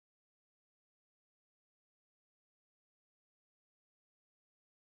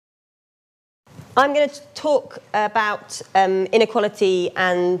I'm going to talk about inequality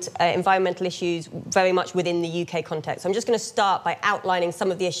and environmental issues very much within the UK context. I'm just going to start by outlining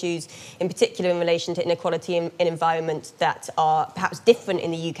some of the issues, in particular in relation to inequality in environment, that are perhaps different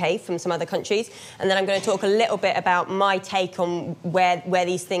in the UK from some other countries. And then I'm going to talk a little bit about my take on where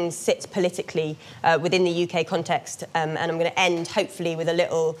these things sit politically within the UK context. And I'm going to end, hopefully, with a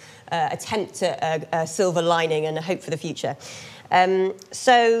little attempt at a silver lining and a hope for the future.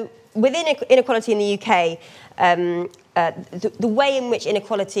 Within inequality in the UK, the way in which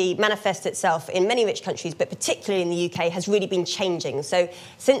inequality manifests itself in many rich countries, but particularly in the UK, has really been changing. So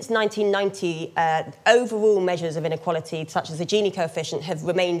since 1990, overall measures of inequality, such as the Gini coefficient, have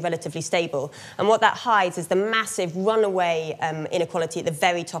remained relatively stable. And what that hides is the massive runaway inequality at the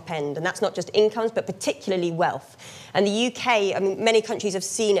very top end. And that's not just incomes, but particularly wealth. And the UK, I mean, many countries have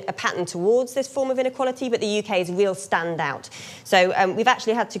seen a pattern towards this form of inequality, but the UK is a real standout. So we've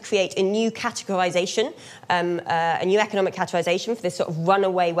actually had to create a new categorisation, a new economic categorisation for this sort of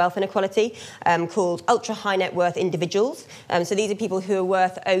runaway wealth inequality called ultra-high net worth individuals. So these are people who are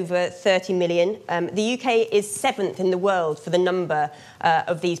worth over 30 million. The UK is 7th in the world for the number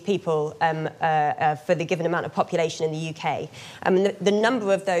of these people for the given amount of population in the UK. The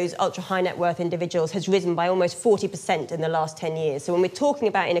number of those ultra-high net worth individuals has risen by almost 40% in the last 10 years. So when we're talking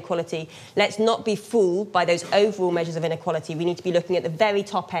about inequality, let's not be fooled by those overall measures of inequality. We need to be looking at the very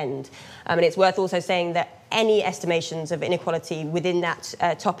top end. And it's worth also saying that any estimations of inequality within that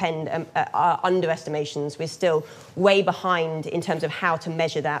top end are underestimations. We're still way behind in terms of how to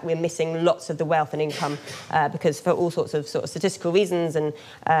measure that. We're missing lots of the wealth and income because for all sorts of statistical reasons, and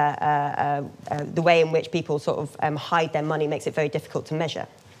the way in which people hide their money makes it very difficult to measure.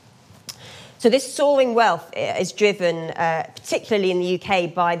 So this soaring wealth is driven, particularly in the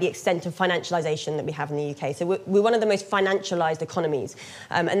UK, by the extent of financialisation that we have in the UK. So we're one of the most financialised economies.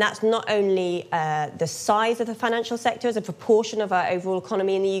 And that's not only the size of the financial sector as a proportion of our overall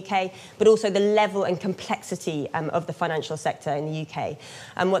economy in the UK, but also the level and complexity of the financial sector in the UK.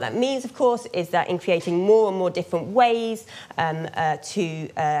 And what that means, of course, is that in creating more and more different ways to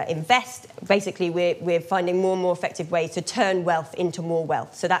invest, basically we're finding more and more effective ways to turn wealth into more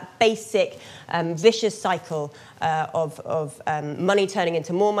wealth. So that basic vicious cycle of money turning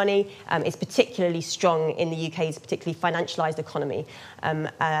into more money is particularly strong in the UK's particularly financialised economy.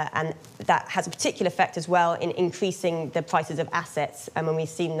 And that has a particular effect as well in increasing the prices of assets. And we've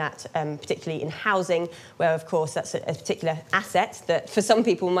seen that particularly in housing, where, of course, that's a particular asset that for some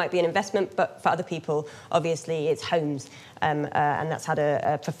people might be an investment, but for other people, obviously, it's homes. And that's had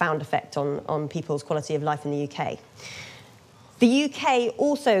a profound effect on people's quality of life in the UK. The UK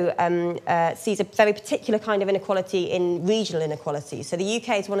also sees a very particular kind of inequality in regional inequality. So the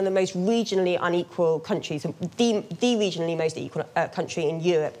UK is one of the most regionally unequal countries, the regionally most equal country in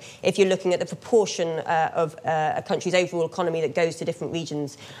Europe, if you're looking at the proportion of a country's overall economy that goes to different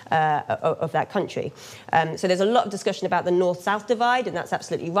regions of that country. So there's a lot of discussion about the north-south divide, and that's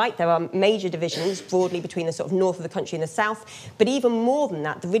absolutely right. There are major divisions broadly between the sort of north of the country and the south. But even more than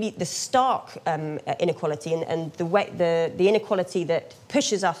that, the stark inequality and the inequality that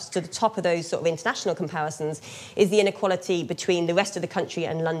pushes us to the top of those sort of international comparisons is the inequality between the rest of the country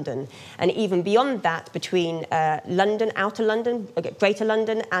and London. And even beyond that, between London, outer London, greater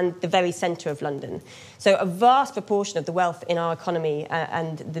London, and the very centre of London. So a vast proportion of the wealth in our economy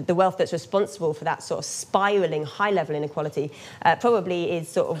and the wealth that's responsible for that sort of spiralling high-level inequality probably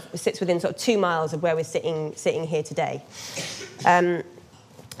is sits within 2 miles of where we're sitting here today.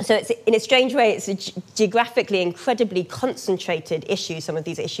 So it's, in a strange way, it's a geographically incredibly concentrated issue, some of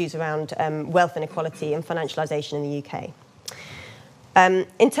these issues around wealth inequality and financialisation in the UK.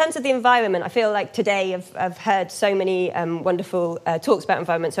 In terms of the environment, I feel like today I've heard so many wonderful talks about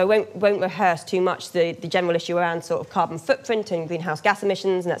environment, so I won't rehearse too much the general issue around carbon footprint and greenhouse gas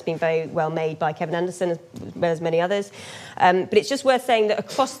emissions, and that's been very well made by Kevin Anderson as well as many others. But it's just worth saying that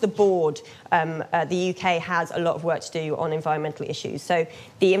across the board, the UK has a lot of work to do on environmental issues. So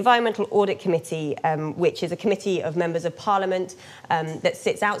the Environmental Audit Committee, which is a committee of members of Parliament that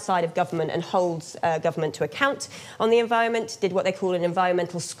sits outside of government and holds government to account on the environment, did what they call an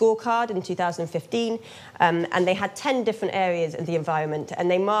environmental scorecard in 2015, and they had 10 different areas of the environment,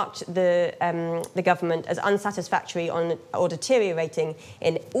 and they marked the government as unsatisfactory or deteriorating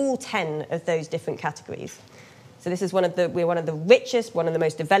in all 10 of those different categories. So this is we're one of the richest, one of the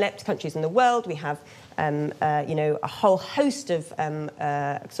most developed countries in the world. We have a whole host of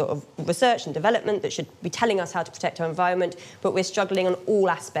research and development that should be telling us how to protect our environment, but we're struggling on all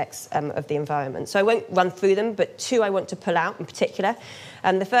aspects of the environment. So I won't run through them, but 2 I want to pull out in particular.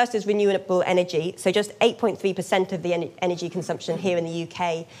 The first is renewable energy. So just 8.3% of the energy consumption here in the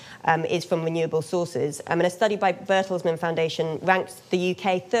UK is from renewable sources. And a study by Bertelsmann Foundation ranked the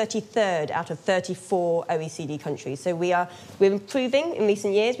UK 33rd out of 34 OECD countries. So we're improving in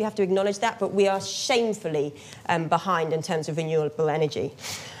recent years. We have to acknowledge that, but we are shamefully behind in terms of renewable energy.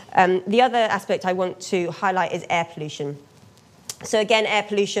 The other aspect I want to highlight is air pollution. So again, air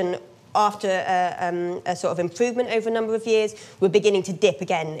pollution, after a sort of improvement over a number of years, we're beginning to dip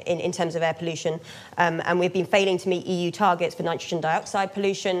again in terms of air pollution. And we've been failing to meet EU targets for nitrogen dioxide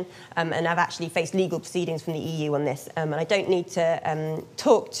pollution, and have actually faced legal proceedings from the EU on this. And I don't need to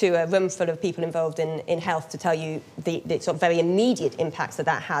talk to a room full of people involved in health to tell you the sort of very immediate impacts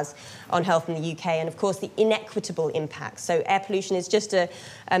that has on health in the UK, and of course the inequitable impacts. So air pollution is just an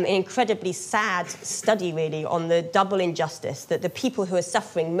incredibly sad study, really, on the double injustice that the people who are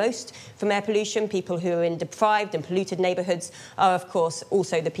suffering most from air pollution, people who are in deprived and polluted neighbourhoods, are of course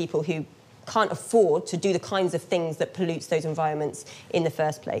also the people who can't afford to do the kinds of things that pollutes those environments in the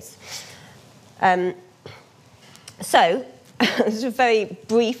first place. So this is very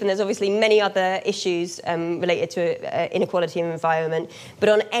brief, and there's obviously many other issues related to inequality in the environment, but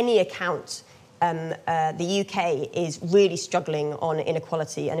on any account, the UK is really struggling on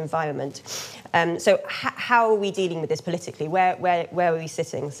inequality and environment. So how are we dealing with this politically? Where are we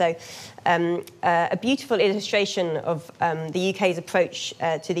sitting? So a beautiful illustration of the UK's approach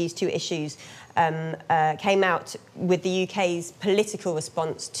to these two issues came out with the UK's political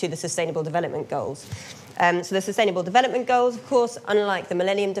response to the Sustainable Development Goals. So the Sustainable Development Goals, of course, unlike the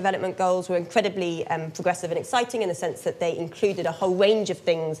Millennium Development Goals, were incredibly progressive and exciting in the sense that they included a whole range of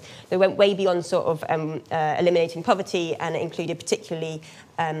things that went way beyond sort of eliminating poverty, and included particularly,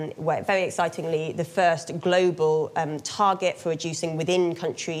 very excitingly, the first global target for reducing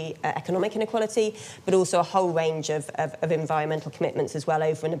within-country economic inequality, but also a whole range of environmental commitments as well,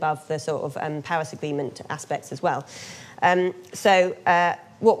 over and above the sort of Paris Agreement aspects as well.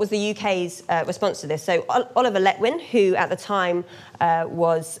 What was the UK's response to this? So Oliver Letwin, who at the time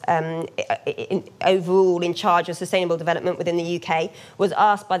was overall in charge of sustainable development within the UK, was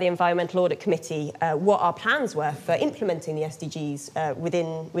asked by the Environmental Audit Committee what our plans were for implementing the SDGs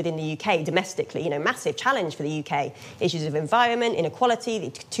within the UK domestically. You know, massive challenge for the UK. Issues of environment, inequality,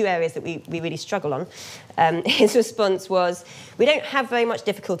 the two areas that we really struggle on. His response was, we don't have very much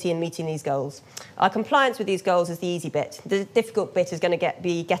difficulty in meeting these goals. Our compliance with these goals is the easy bit. The difficult bit is going to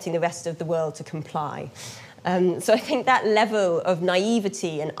be getting the rest of the world to comply. So I think that level of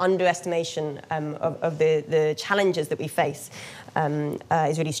naivety and underestimation of the challenges that we face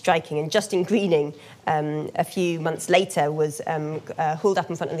is really striking. And Justine Greening, a few months later, was hauled up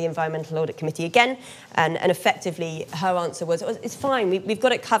in front of the Environmental Audit Committee again, and effectively her answer was, it's fine, we've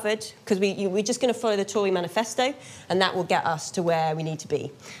got it covered, because we're just going to follow the Tory manifesto, and that will get us to where we need to be.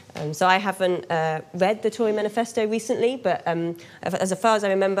 So I haven't read the Tory manifesto recently, but as far as I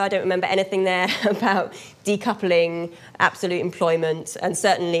remember, I don't remember anything there about decoupling, absolute employment, and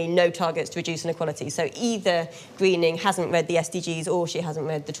certainly no targets to reduce inequality. So either Greening hasn't read the SDGs or she hasn't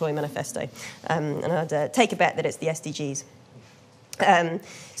read the Tory manifesto. And I'd take a bet that it's the SDGs.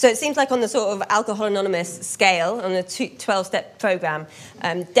 So it seems like on the sort of Alcohol Anonymous scale, on the 12-step programme,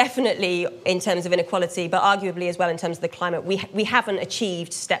 definitely in terms of inequality, but arguably as well in terms of the climate, we haven't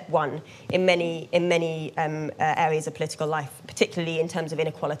achieved step one in many areas of political life, particularly in terms of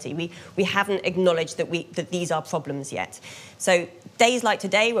inequality. We haven't acknowledged that these are problems yet. So days like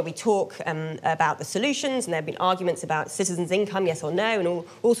today, where we talk about the solutions, and there have been arguments about citizens' income, yes or no, and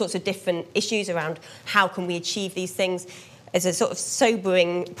all sorts of different issues around how can we achieve these things, is a sort of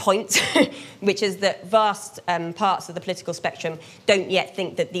sobering point, which is that vast parts of the political spectrum don't yet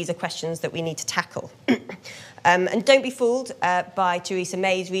think that these are questions that we need to tackle. And don't be fooled by Theresa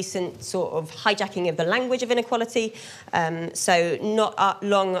May's recent sort of hijacking of the language of inequality. So not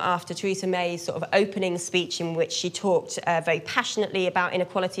long after Theresa May's sort of opening speech, in which she talked very passionately about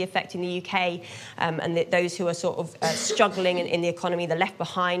inequality affecting the UK and those who are sort of struggling in the economy, the left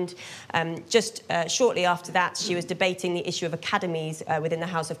behind. Just shortly after that, she was debating the issue of academies within the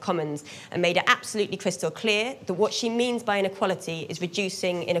House of Commons, and made it absolutely crystal clear that what she means by inequality is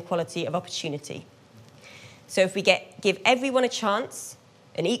reducing inequality of opportunity. So if we give everyone a chance,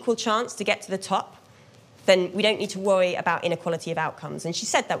 an equal chance to get to the top, then we don't need to worry about inequality of outcomes. And she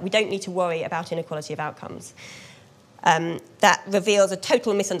said that we don't need to worry about inequality of outcomes. That reveals a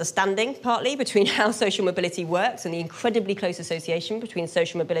total misunderstanding, partly, between how social mobility works and the incredibly close association between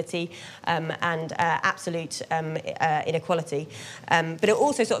social mobility and absolute inequality. But it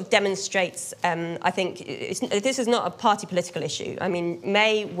also sort of demonstrates, I think, this is not a party political issue. I mean,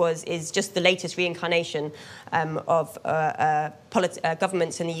 May is just the latest reincarnation of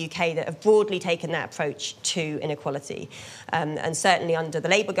governments in the UK that have broadly taken that approach to inequality. And certainly under the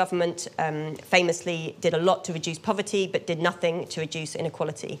Labour government, famously did a lot to reduce poverty, but did nothing to reduce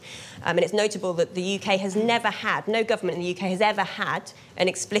inequality. And it's notable that the UK has never had, no government in the UK has ever had an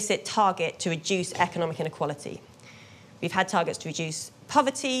explicit target to reduce economic inequality. We've had targets to reduce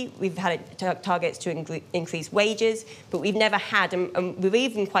poverty, we've had targets to increase wages, but we've never had, and we're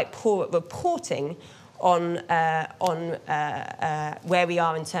even quite poor at reporting on where we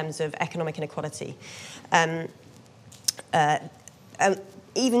are in terms of economic inequality.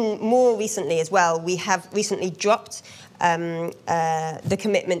 Even more recently as well, we have recently dropped the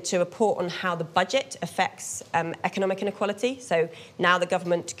commitment to report on how the budget affects economic inequality. So now the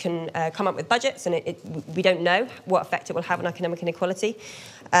government can come up with budgets, and we don't know what effect it will have on economic inequality.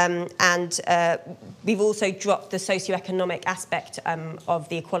 And we've also dropped the socioeconomic aspect of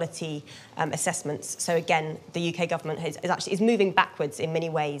the equality assessments. So again, the UK government is moving backwards in many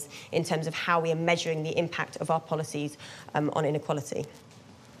ways in terms of how we are measuring the impact of our policies on inequality.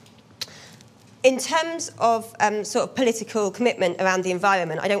 In terms of sort of political commitment around the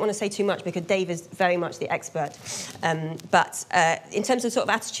environment, I don't want to say too much because Dave is very much the expert. But in terms of sort of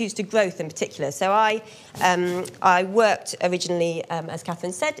attitudes to growth in particular, so I worked originally, as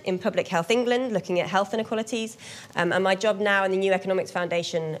Catherine said, in Public Health England, looking at health inequalities. And my job now in the New Economics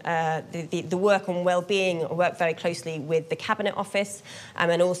Foundation, the work on well-being, I work very closely with the Cabinet Office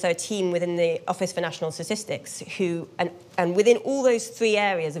and also a team within the Office for National Statistics who, and within all those three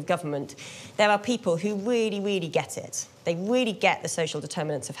areas of government, there are people who really, really get it. They really get the social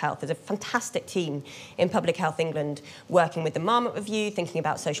determinants of health. There's a fantastic team in Public Health England working with the Marmot Review, thinking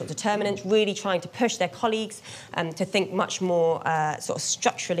about social determinants, really trying to push their colleagues to think much more sort of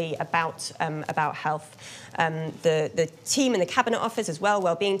structurally about health. The team in the Cabinet Office as well,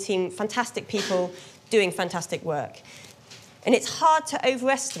 wellbeing team, fantastic people doing fantastic work. And it's hard to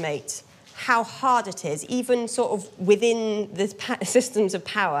overestimate how hard it is, even sort of within the systems of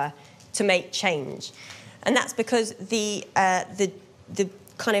power, to make change. And that's because the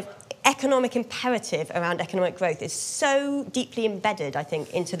kind of economic imperative around economic growth is so deeply embedded, I think,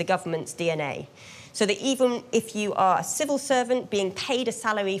 into the government's DNA. So that even if you are a civil servant being paid a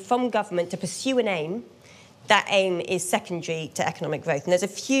salary from government to pursue an aim, that aim is secondary to economic growth. And there's a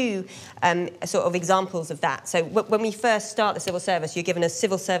few sort of examples of that. So when we first start the civil service, you're given a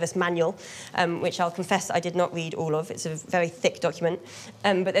civil service manual, which I'll confess I did not read all of. It's a very thick document.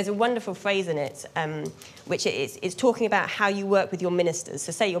 But there's a wonderful phrase in it, which is talking about how you work with your ministers.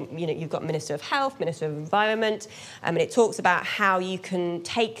 So say you've got Minister of Health, Minister of Environment, and it talks about how you can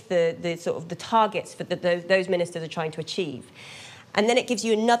take the sort of the targets that those ministers are trying to achieve. And then it gives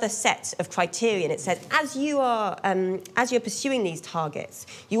you another set of criteria, and it says, as you're pursuing these targets,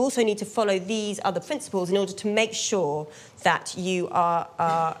 you also need to follow these other principles in order to make sure that you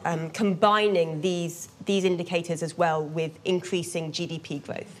are combining these indicators as well with increasing GDP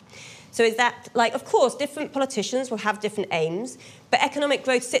growth. So is that, like, of course, different politicians will have different aims, but economic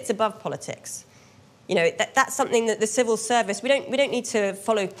growth sits above politics. You know, that's something that the civil service, we don't need to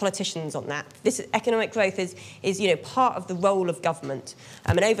follow politicians on that. This economic growth is part of the role of government,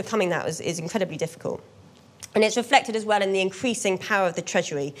 and overcoming that is incredibly difficult. And it's reflected as well in the increasing power of the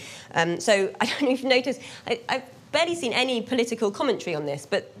Treasury. So I don't know if you've noticed, I've barely seen any political commentary on this,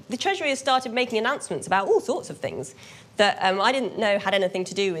 but the Treasury has started making announcements about all sorts of things that I didn't know had anything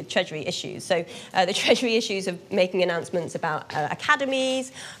to do with Treasury issues. So the Treasury issues of making announcements about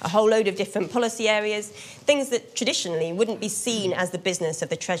academies, a whole load of different policy areas, things that traditionally wouldn't be seen as the business of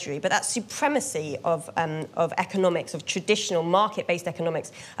the Treasury. But that supremacy of economics, of traditional market-based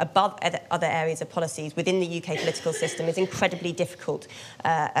economics above other areas of policies within the UK political system is incredibly difficult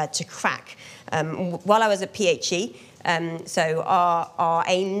to crack. While I was at PHE, so our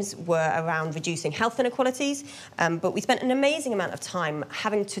aims were around reducing health inequalities, but we spent an amazing amount of time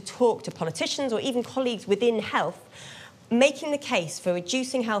having to talk to politicians or even colleagues within health, making the case for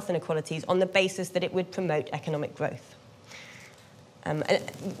reducing health inequalities on the basis that it would promote economic growth. And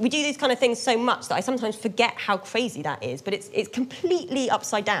we do these kind of things so much that I sometimes forget how crazy that is, but it's completely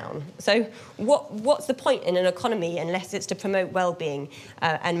upside down. So what's the point in an economy unless it's to promote well-being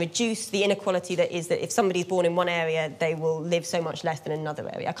and reduce the inequality that is that if somebody's born in one area, they will live so much less than another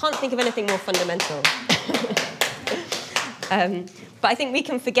area? I can't think of anything more fundamental. But I think we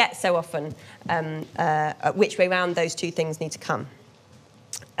can forget so often which way round those two things need to come.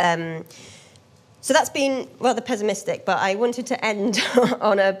 So that's been rather pessimistic, but I wanted to end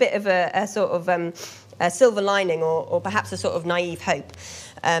on a bit of a sort of a silver lining or perhaps a sort of naive hope.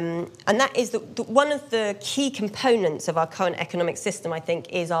 And that is that one of the key components of our current economic system, I think,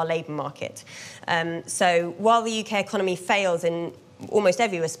 is our labour market. So while the UK economy fails in almost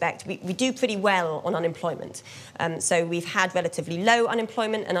every respect, we do pretty well on unemployment. So we've had relatively low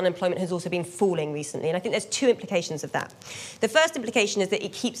unemployment, and unemployment has also been falling recently. And I think there's two implications of that. The first implication is that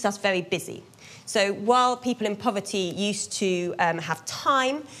it keeps us very busy. So while people in poverty used to have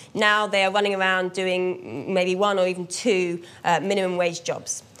time, now they are running around doing maybe one or even two minimum wage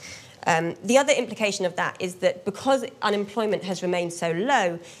jobs. The other implication of that is that because unemployment has remained so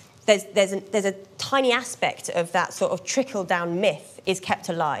low, there's a tiny aspect of that sort of trickle-down myth is kept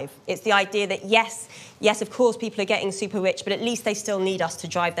alive. It's the idea that, yes, of course, people are getting super rich, but at least they still need us to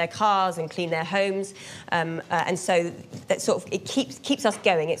drive their cars and clean their homes. And so that sort of, it keeps us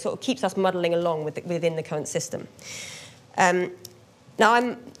going. It sort of keeps us muddling along within the current system. Now,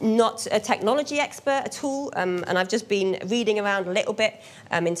 I'm not a technology expert at all, and I've just been reading around a little bit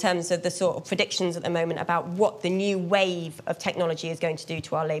in terms of the sort of predictions at the moment about what the new wave of technology is going to do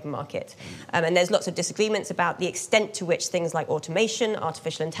to our labour market. And there's lots of disagreements about the extent to which things like automation,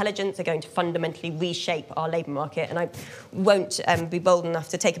 artificial intelligence are going to fundamentally reshape our labour market. And I won't be bold enough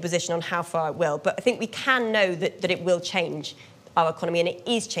to take a position on how far it will, but I think we can know that it will change our economy, and it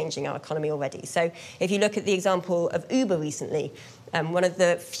is changing our economy already. So if you look at the example of Uber recently, one of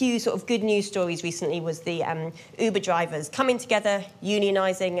the few sort of good news stories recently was the Uber drivers coming together,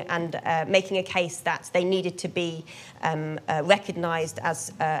 unionising and making a case that they needed to be recognised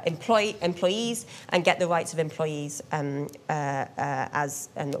as employees and get the rights of employees and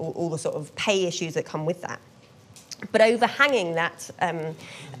all the sort of pay issues that come with that. But overhanging that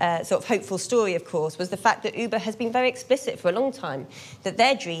sort of hopeful story, of course, was the fact that Uber has been very explicit for a long time that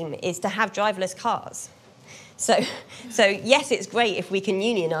their dream is to have driverless cars. So yes, it's great if we can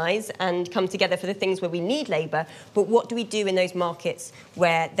unionise and come together for the things where we need labour, but what do we do in those markets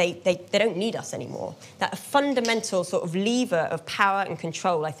where they don't need us anymore? That fundamental sort of lever of power and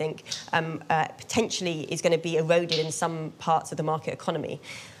control, I think, potentially is going to be eroded in some parts of the market economy.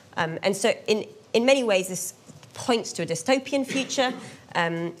 And so in many ways, this points to a dystopian future,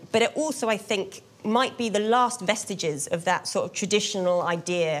 but it also, I think, might be the last vestiges of that sort of traditional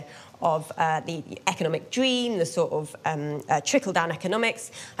idea of the economic dream, the sort of trickle-down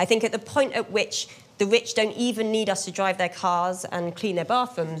economics. I think at the point at which the rich don't even need us to drive their cars and clean their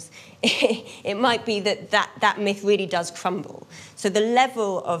bathrooms, it might be that myth really does crumble. So the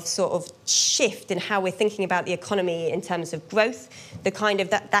level of sort of shift in how we're thinking about the economy in terms of growth, the kind of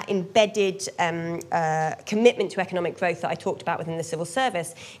that embedded commitment to economic growth that I talked about within the civil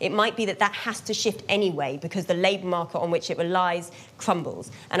service, it might be that has to shift anyway because the labour market on which it relies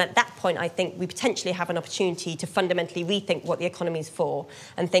crumbles. And at that point, I think we potentially have an opportunity to fundamentally rethink what the economy is for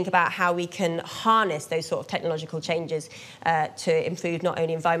and think about how we can harness those sort of technological changes to improve not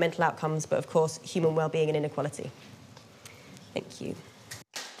only environmental outcomes, but of course, human well-being and inequality. Thank you.